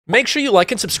Make sure you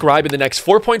like and subscribe in the next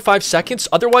 4.5 seconds,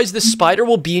 otherwise this spider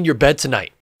will be in your bed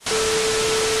tonight.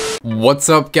 What's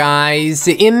up guys,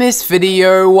 in this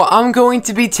video I'm going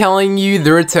to be telling you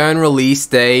the return release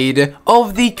date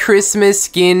of the Christmas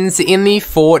skins in the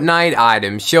Fortnite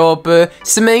item shop,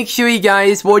 so make sure you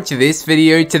guys watch this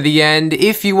video to the end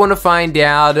if you want to find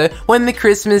out when the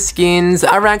Christmas skins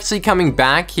are actually coming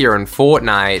back here in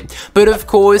Fortnite. But of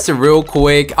course, real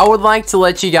quick, I would like to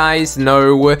let you guys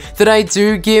know that I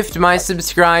do gift my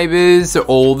subscribers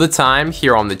all the time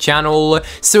here on the channel,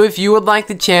 so if you would like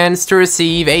the chance to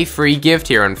receive a free gift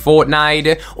here in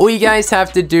Fortnite, all you guys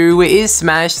have to do is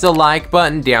smash the like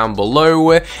button down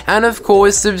below, and of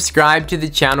course subscribe to the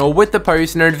channel with the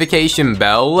post notification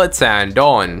bell turned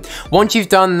on. Once you've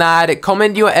done that,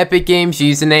 comment your Epic Games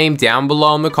username down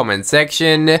below in the comment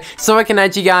section so I can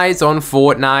add you guys on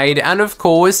Fortnite and of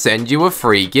course send you a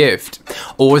free gift.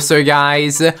 Also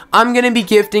guys, I'm gonna be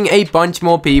gifting a bunch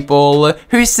more people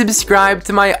who subscribe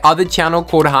to my other channel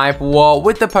called Hyperwar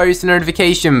with the post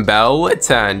notification bell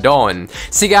turned on.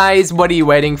 So guys, what are you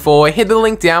waiting for? Hit the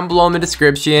link down below in the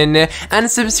description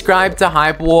and subscribe to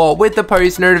Hyperwar with the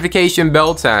post notification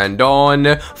bell turned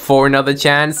on for another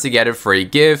chance to get a free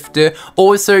gift.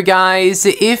 Also guys,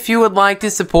 if you would like to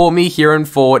support me here in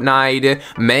Fortnite,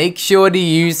 make sure to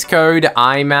use code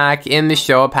IMAC in the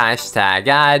shop hashtag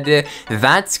ad.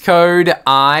 That's code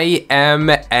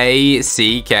IMACK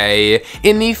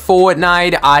in the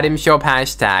Fortnite item shop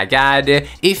hashtag ad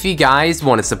if you guys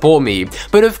want to support me.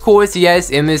 But of course, yes,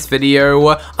 in this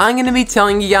video, I'm going to be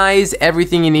telling you guys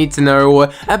everything you need to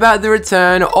know about the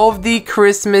return of the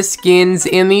Christmas skins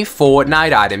in the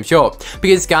Fortnite item shop.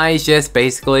 Because guys, yes,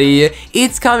 basically,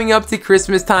 it's coming up to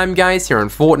Christmas time, guys, here in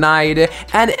Fortnite,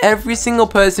 and every single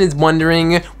person is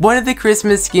wondering when are the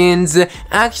Christmas skins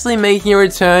actually making a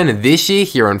return this year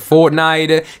here in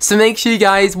Fortnite. So make sure you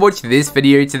guys watch this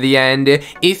video to the end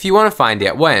if you want to find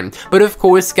out when. But of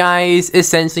course, guys,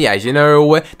 essentially, as you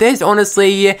know, there's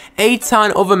honestly a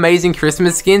ton of amazing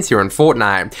Christmas skins here in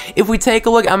Fortnite. If we take a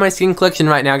look at my skin collection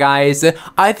right now, guys,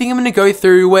 I think I'm going to go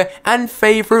through and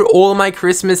favorite all of my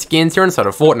Christmas skins here inside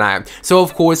of Fortnite. So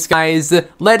of course, guys,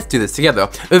 let's do this together.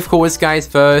 Of course, guys,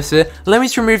 first, let me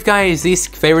just remove, guys, these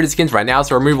favorite skins right now.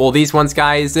 So remove all these ones,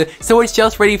 guys. So it's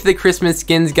just ready for the Christmas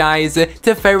skins, guys,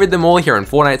 to favorite them all here in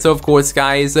Fortnite. So of course,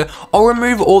 guys, I'll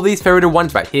remove all these favorited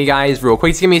ones right here, guys, real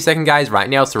quick. Just give me a second, guys, right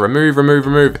now. So remove. Come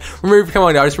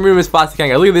on, guys, remove them as fast as I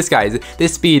can. Look at this, guys.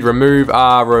 This speed, remove.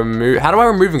 How do I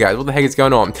remove them, guys? What the heck is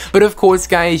going on? But of course,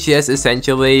 guys, yes,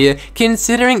 essentially,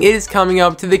 considering it is coming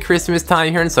up to the Christmas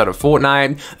time here inside of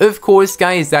Fortnite, of course,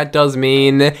 guys, that does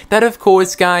mean that, of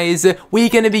course, guys, we're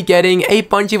going to be getting a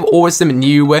bunch of awesome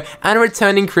new and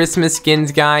returning Christmas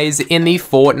skins, guys, in the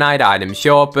Fortnite item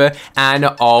shop. And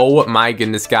oh my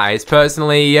goodness, guys,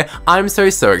 personally, I'm so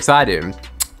excited.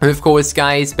 Of course,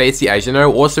 guys, basically, as you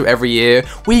know, also every year,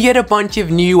 we get a bunch of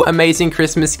new amazing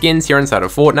Christmas skins here inside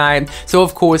of Fortnite. So,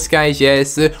 of course, guys,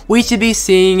 yes, we should be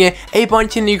seeing a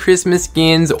bunch of new Christmas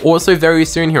skins also very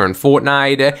soon here in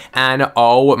Fortnite. And,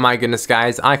 oh my goodness,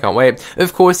 guys, I can't wait.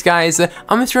 Of course, guys,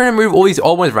 I'm just trying to remove all these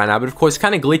old ones right now, but of course,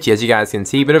 kind of glitchy, as you guys can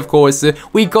see. But, of course,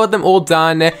 we got them all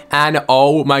done. And,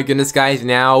 oh my goodness, guys,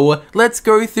 now, let's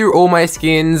go through all my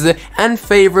skins and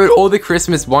favorite all the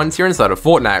Christmas ones here inside of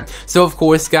Fortnite. So, of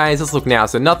course, guys, let's look now.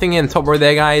 So nothing in top row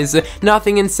there, guys,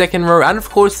 nothing in second row, and of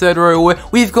course third row,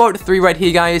 we've got 3 right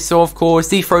here, guys. So of course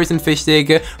the frozen fish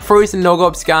stick, frozen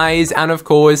nogops, guys, and of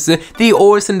course the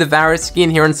awesome Devourer skin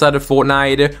here inside of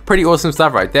Fortnite. Pretty awesome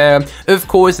stuff right there. Of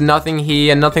course, nothing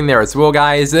here, nothing there as well,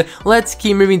 guys. Let's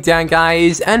keep moving down,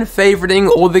 guys, and favoriting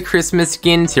all the Christmas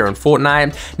skins here in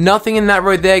Fortnite. Nothing in that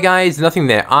row there, guys, nothing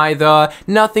there either,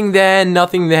 nothing there,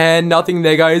 nothing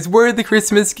there, guys. Where are the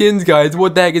Christmas skins, guys?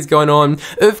 What the heck is going on?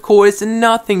 Of course,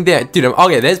 nothing there. Dude,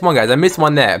 okay, there's one, guys. I missed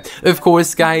one there. Of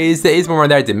course, guys, there is one right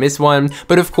there. I did miss one.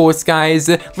 But of course, guys,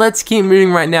 let's keep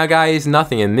moving right now, guys.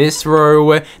 Nothing in this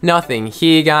row. Nothing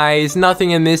here, guys.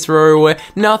 Nothing in this row.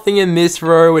 Nothing in this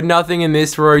row. Nothing in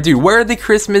this row. Dude, where are the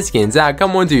Christmas skins?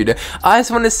 Come on, dude. I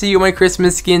just want to see all my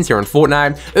Christmas skins here in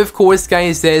Fortnite. Of course,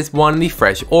 guys, there's one, the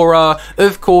fresh aura.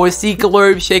 Of course, the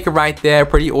globe shaker right there.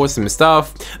 Pretty awesome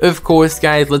stuff. Of course,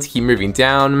 guys, let's keep moving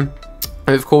down.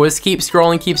 Of course, keep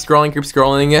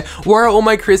scrolling. Where are all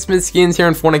my Christmas skins here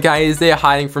in Fortnite, guys? They're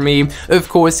hiding from me. Of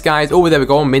course, guys. Oh, there we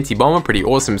go. Minty Bomber. Pretty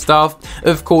awesome stuff.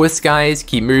 Of course, guys.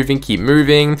 Keep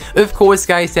moving. Of course,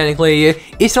 guys, technically,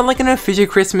 it's not like an official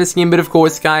Christmas skin, but of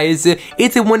course, guys,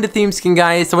 it's a winter theme skin,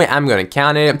 guys, so I'm going to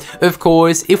count it. Of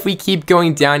course, if we keep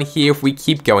going down here, we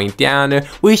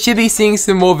should be seeing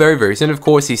some more very soon. Of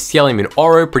course, he's scaling in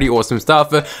Oro. Pretty awesome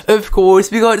stuff. Of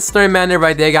course, we got Snowman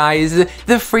right there, guys.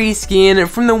 The free skin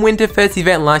skin from the Winterfest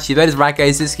event last year. That is right,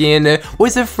 guys. This skin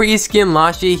was a free skin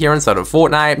last year here inside of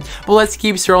Fortnite. But let's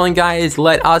keep scrolling, guys.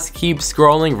 Let us keep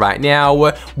scrolling right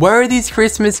now. Where are these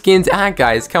Christmas skins at,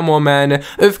 guys? Come on, man.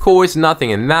 Of course,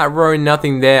 nothing in that row,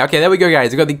 nothing there. Okay, there we go,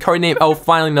 guys. We got the Codename Elf,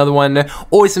 finally another one.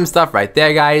 Awesome stuff right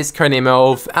there, guys. Codename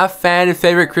Elf, a fan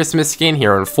favorite Christmas skin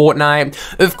here on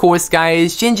Fortnite. Of course,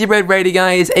 guys, Gingerbread Raider,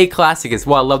 guys, a classic as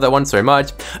well. I love that one so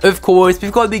much. Of course,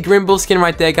 we've got the Grimble skin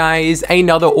right there, guys.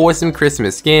 Another awesome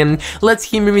Christmas skin. Let's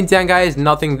keep moving down, guys.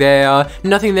 Nothing there.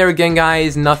 Nothing there again,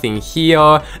 guys. Nothing here.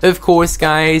 Of course,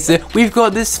 guys, we've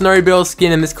got this snowbell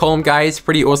skin in this column, guys.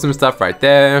 Pretty awesome stuff right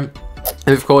there.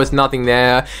 And of course, nothing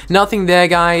there. Nothing there,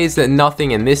 guys.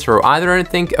 Nothing in this row either, I don't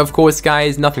think. Of course,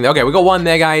 guys, nothing there. Okay, we got one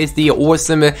there, guys. The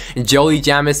awesome Jolly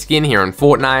Jammer skin here on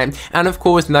Fortnite. And of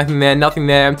course, nothing there, nothing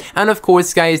there. And of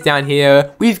course, guys, down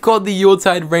here, we've got the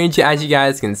Yuletide Ranger, as you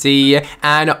guys can see.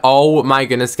 And oh my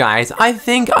goodness, guys, I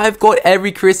think I've got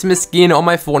every Christmas skin on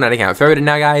my Fortnite account favorited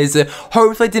now, guys.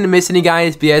 Hopefully, I didn't miss any,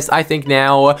 guys. But yes, I think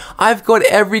now I've got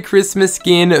every Christmas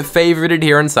skin favorited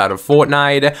here inside of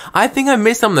Fortnite. I think I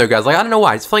missed some, though, guys. Like, I don't know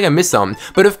why, I just feel like I missed some.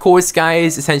 But of course,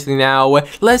 guys, essentially now,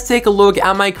 let's take a look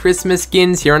at my Christmas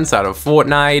skins here inside of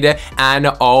Fortnite. And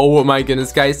oh my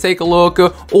goodness, guys, take a look.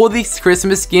 All these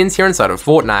Christmas skins here inside of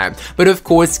Fortnite. But of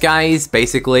course, guys,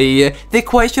 basically, the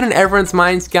question on everyone's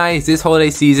minds, guys, this holiday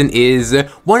season is,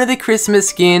 one of the Christmas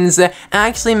skins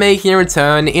actually making a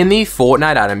return in the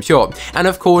Fortnite item shop? And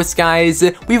of course, guys,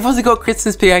 we've also got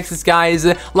Christmas pickaxes, guys,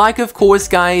 like, of course,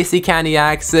 guys, the candy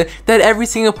axe, that every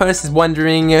single person is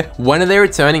wondering, when are they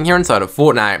returning here inside of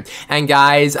Fortnite? And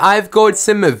guys, I've got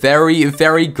some very,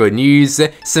 very good news,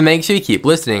 so make sure you keep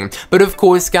listening. But of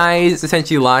course, guys,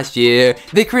 essentially last year,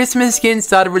 the Christmas skins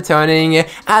started returning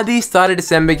at the start of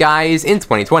December, guys, in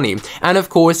 2020. And of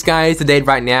course, guys, the date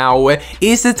right now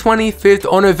is the 25th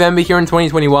of November here in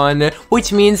 2021,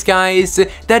 which means, guys,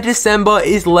 that December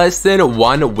is less than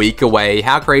 1 week away.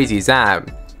 How crazy is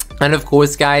that? And of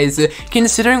course, guys,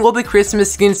 considering all the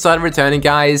Christmas skins started returning,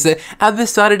 guys, at the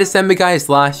start of December, guys,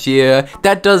 last year,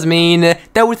 that does mean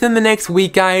that within the next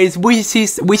week, guys, we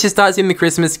should start seeing the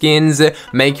Christmas skins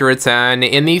make a return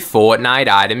in the Fortnite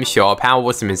item shop. How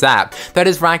awesome is that? That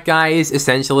is right, guys.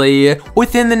 Essentially,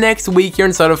 within the next week here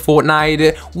inside of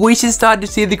Fortnite, we should start to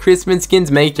see the Christmas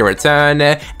skins make a return.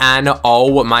 And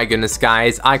oh my goodness,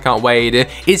 guys, I can't wait.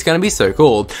 It's gonna be so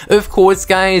cool. Of course,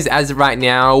 guys, as of right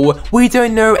now, we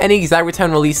don't know any exact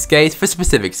return release dates for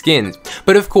specific skins.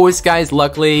 But of course, guys,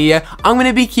 luckily, I'm going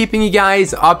to be keeping you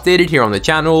guys updated here on the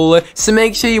channel, so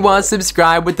make sure you are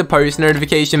subscribed with the post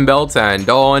notification bell turned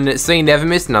on so you never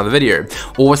miss another video.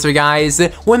 Also, guys,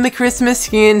 when the Christmas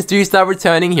skins do start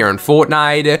returning here on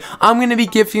Fortnite, I'm going to be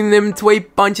gifting them to a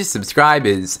bunch of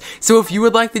subscribers. So if you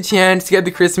would like the chance to get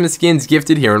the Christmas skins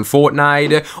gifted here on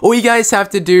Fortnite, all you guys have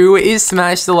to do is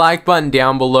smash the like button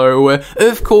down below.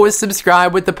 Of course,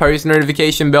 subscribe with the post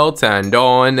notification bell turned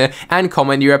on, and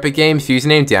comment your epic games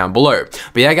username down below.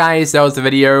 But yeah, guys, that was the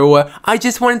video. I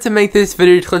just wanted to make this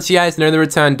video to let you guys know the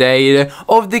return date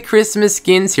of the Christmas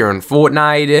skins here on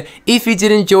Fortnite. If you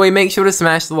did enjoy, make sure to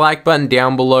smash the like button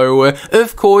down below.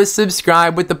 Of course,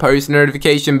 subscribe with the post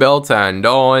notification bell turned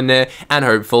on, and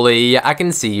hopefully I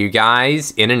can see you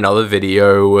guys in another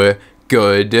video.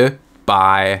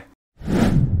 Goodbye.